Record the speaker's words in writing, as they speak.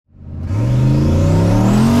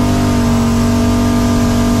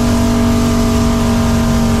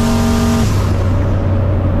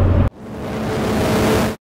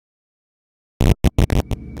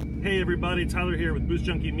everybody, Tyler here with Boost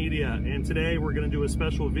Junkie Media, and today we're going to do a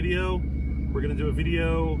special video. We're going to do a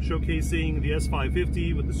video showcasing the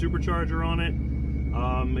S550 with the supercharger on it.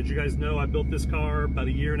 As you guys know, I built this car about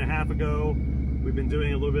 1.5 years ago. We've been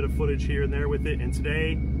doing a little bit of footage here and there with it, and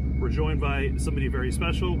today we're joined by somebody very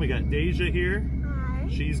special. We got Dejah here. Hi.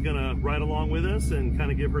 She's going to ride along with us and kind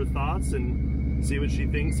of give her thoughts and see what she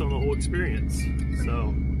thinks on the whole experience.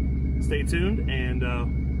 So stay tuned, and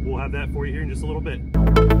we'll have that for you here in just a little bit.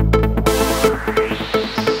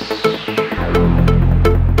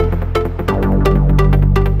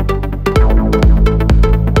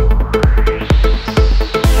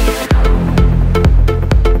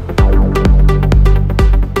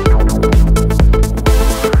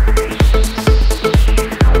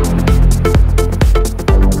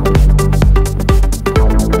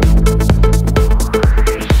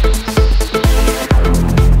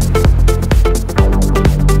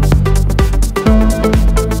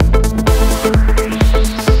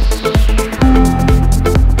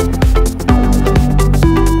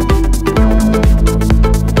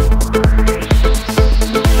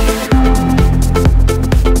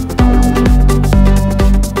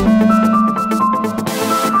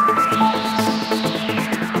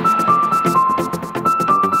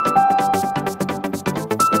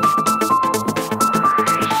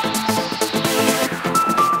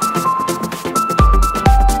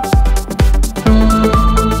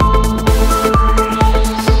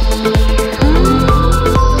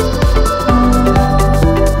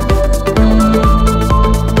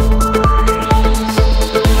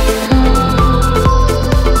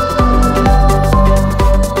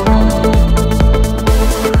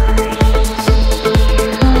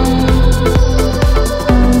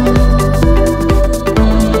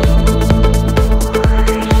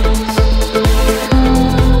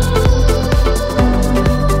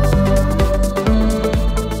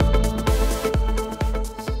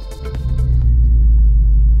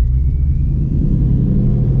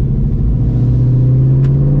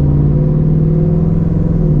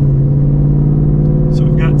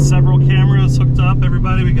 Several cameras hooked up,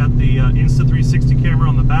 everybody. We got the Insta360 camera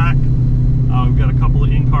on the back. We've got a couple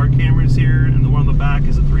of in-car cameras here, and the one on the back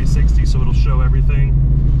is a 360, so it'll show everything.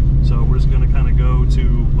 So we're just going to kind of go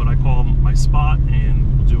to what I call my spot,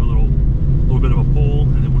 and we'll do a little bit of a pull,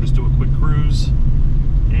 and then we'll just do a quick cruise,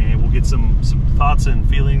 and we'll get some thoughts and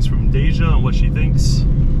feelings from Dejah on what she thinks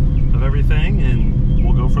of everything, and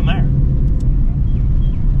we'll go from there.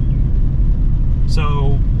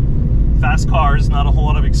 So, fast cars, not a whole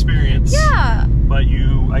lot of experience. Yeah. But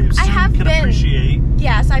I assume can appreciate.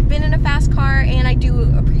 Yes, I've been in a fast car and I do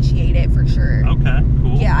appreciate it for sure. Okay,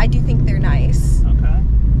 cool. Yeah, I do think they're nice. Okay.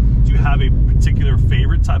 Do you have a particular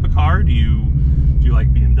favorite type of car? Do you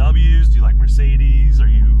like BMWs? Do you like Mercedes? Are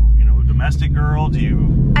you a domestic girl?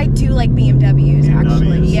 I do like BMWs,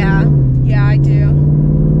 actually. Yeah. Yeah, I do.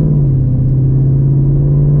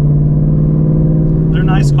 They're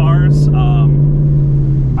nice cars.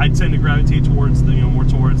 I tend to gravitate towards the more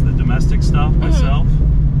towards the domestic stuff myself.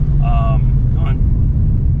 Go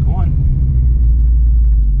on.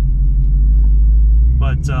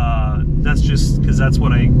 But that's just because that's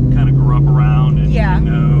what I kind of grew up around and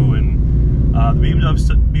know. And the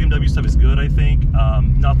BMW stuff is good, I think.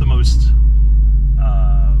 Not the most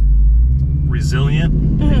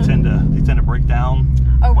resilient. They tend to break down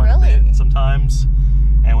quite a bit sometimes,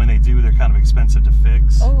 and when they do, they're kind of expensive to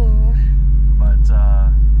fix. Oh. But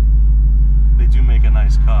they do make a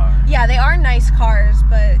nice car. Yeah, they are nice cars,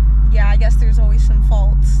 but yeah, I guess there's always some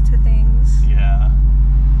faults to things. Yeah.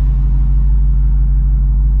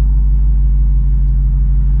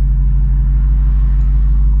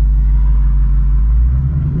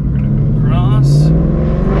 We're gonna go across.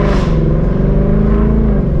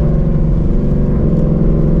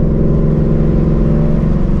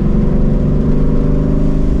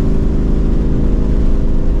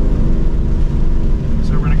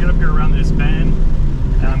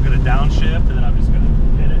 Downshift, and then I'm just going to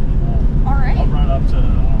hit it. All right. I'll run it up to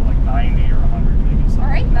like 90 or 100 maybe.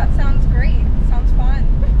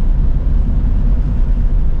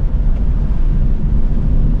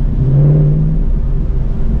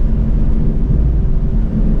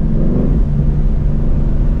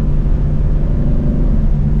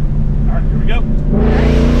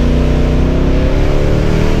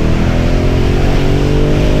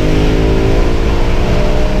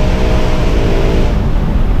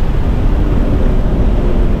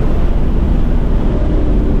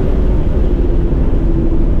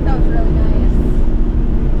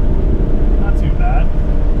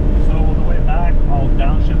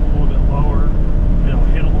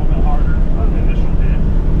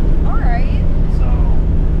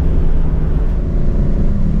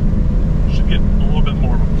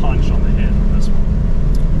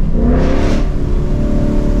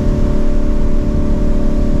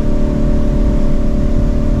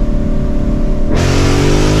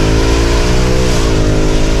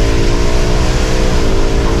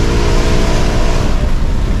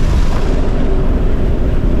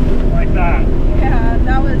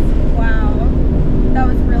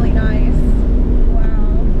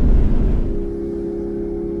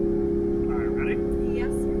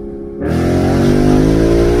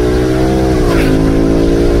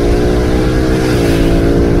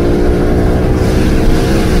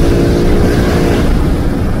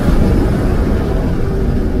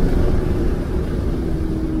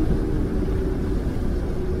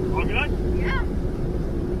 good? Yeah.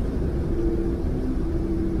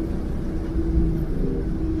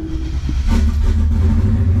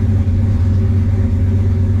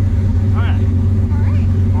 Alright. Alright.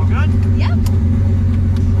 All good? Yep.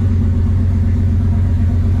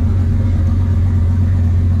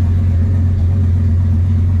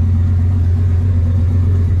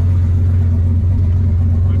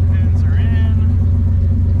 Wood pins are in.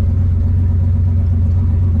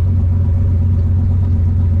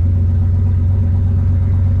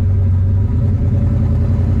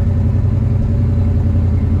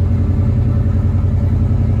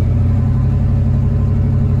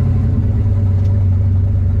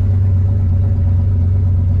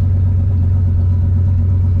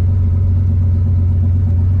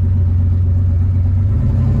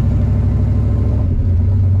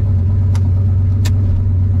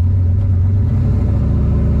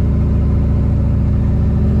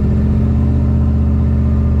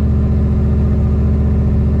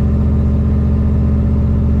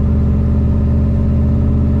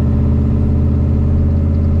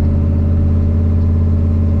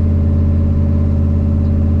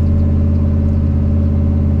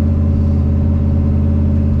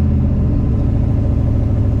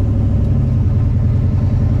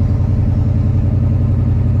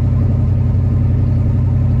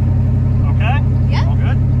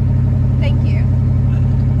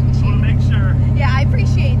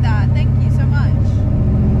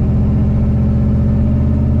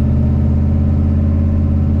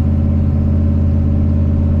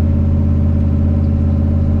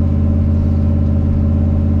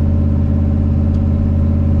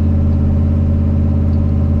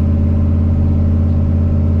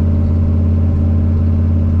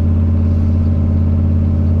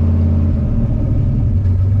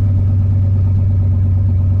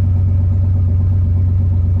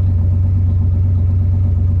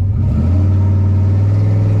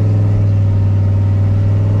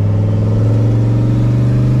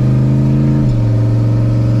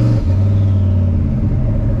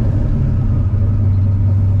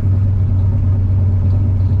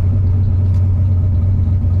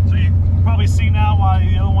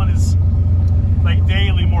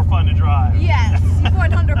 Yes,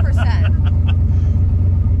 100%.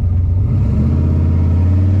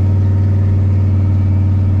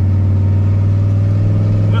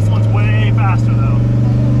 This one's way faster though.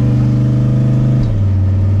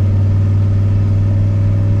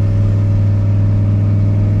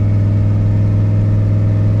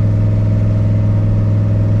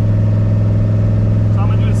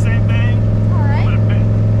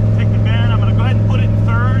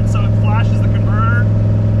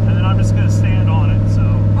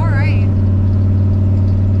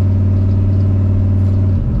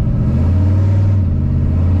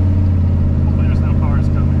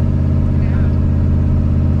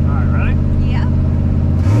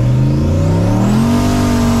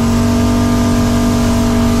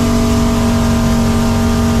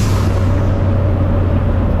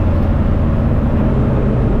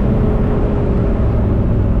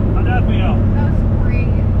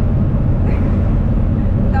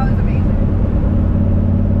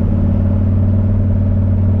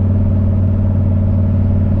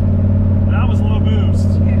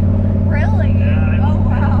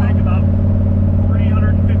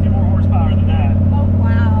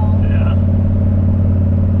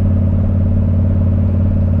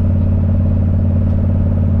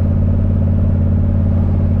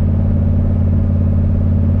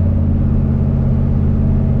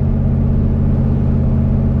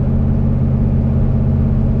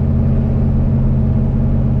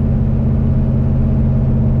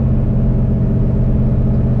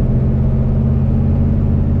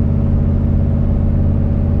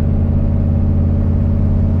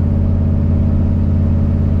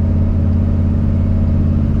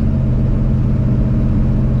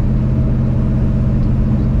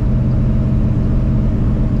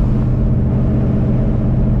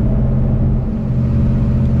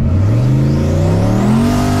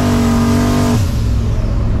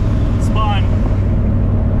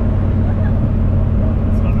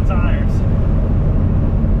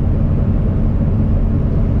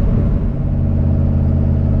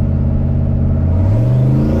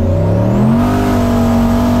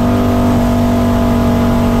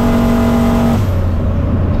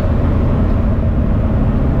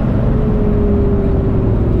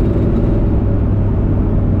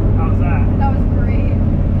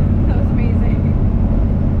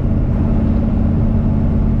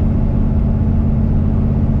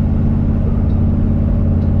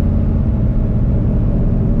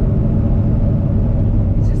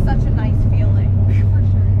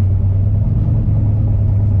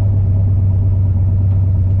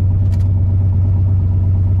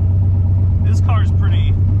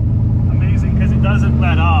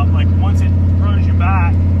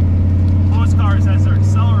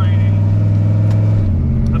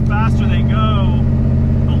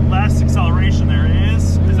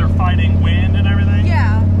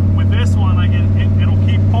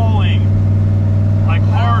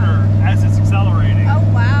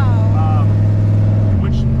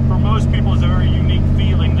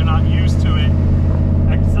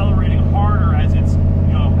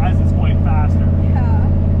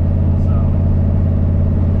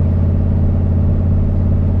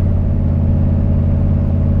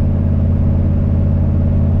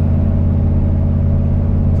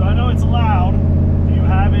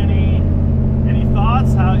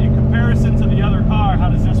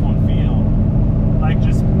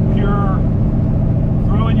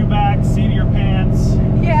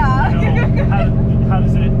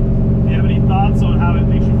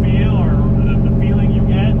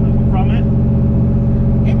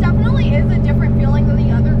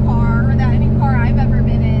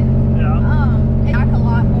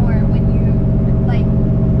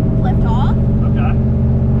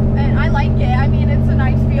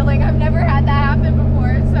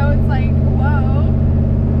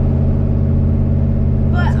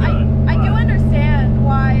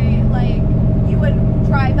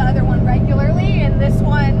 drive the other one regularly, and this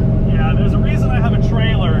one... Yeah, there's a reason I have a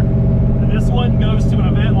trailer, and this one goes to an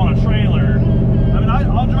event on a trailer. I mean,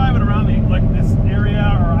 I'll drive it around this area,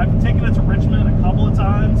 or I've taken it to Richmond a couple of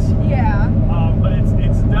times. Yeah. But it's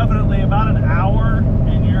definitely about an hour,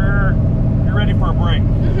 and you're ready for a break.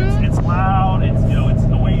 It's loud. It's it's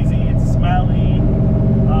noisy. It's smelly.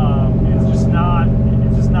 It's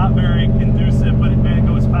just not very conducive. But it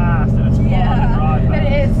goes fast, and it's fun to drive fast.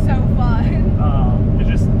 It is so fun. It's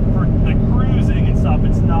just for the cruising and stuff.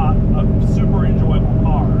 It's not a super enjoyable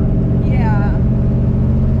car. Yeah.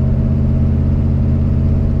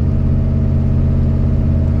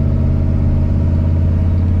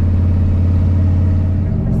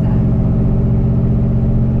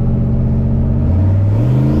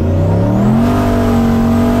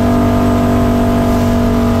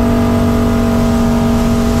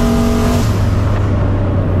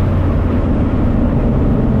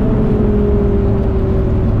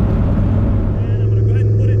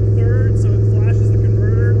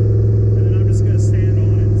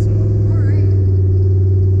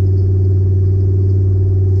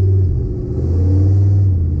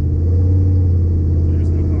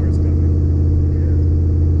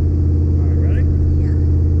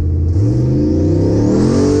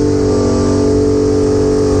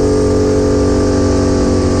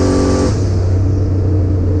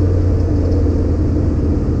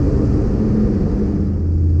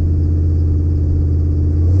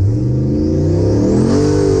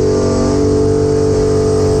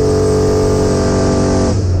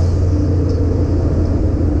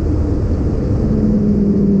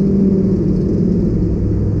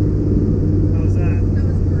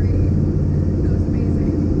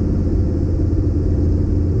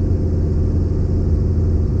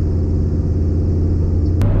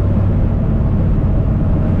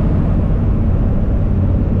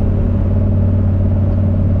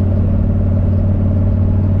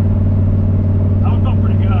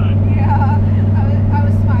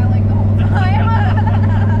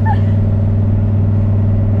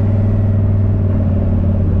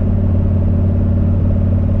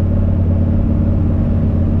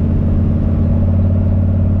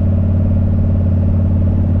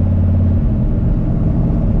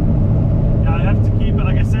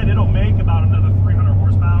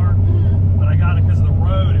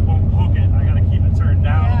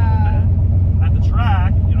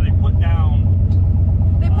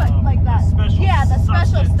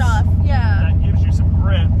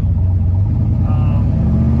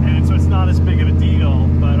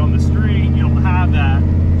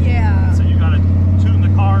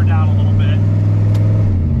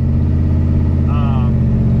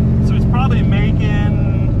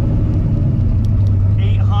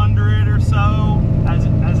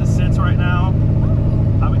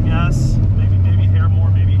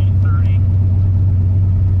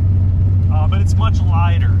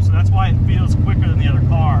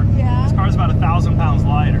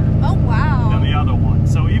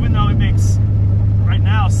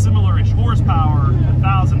 Similar-ish horsepower,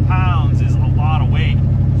 1,000 pounds is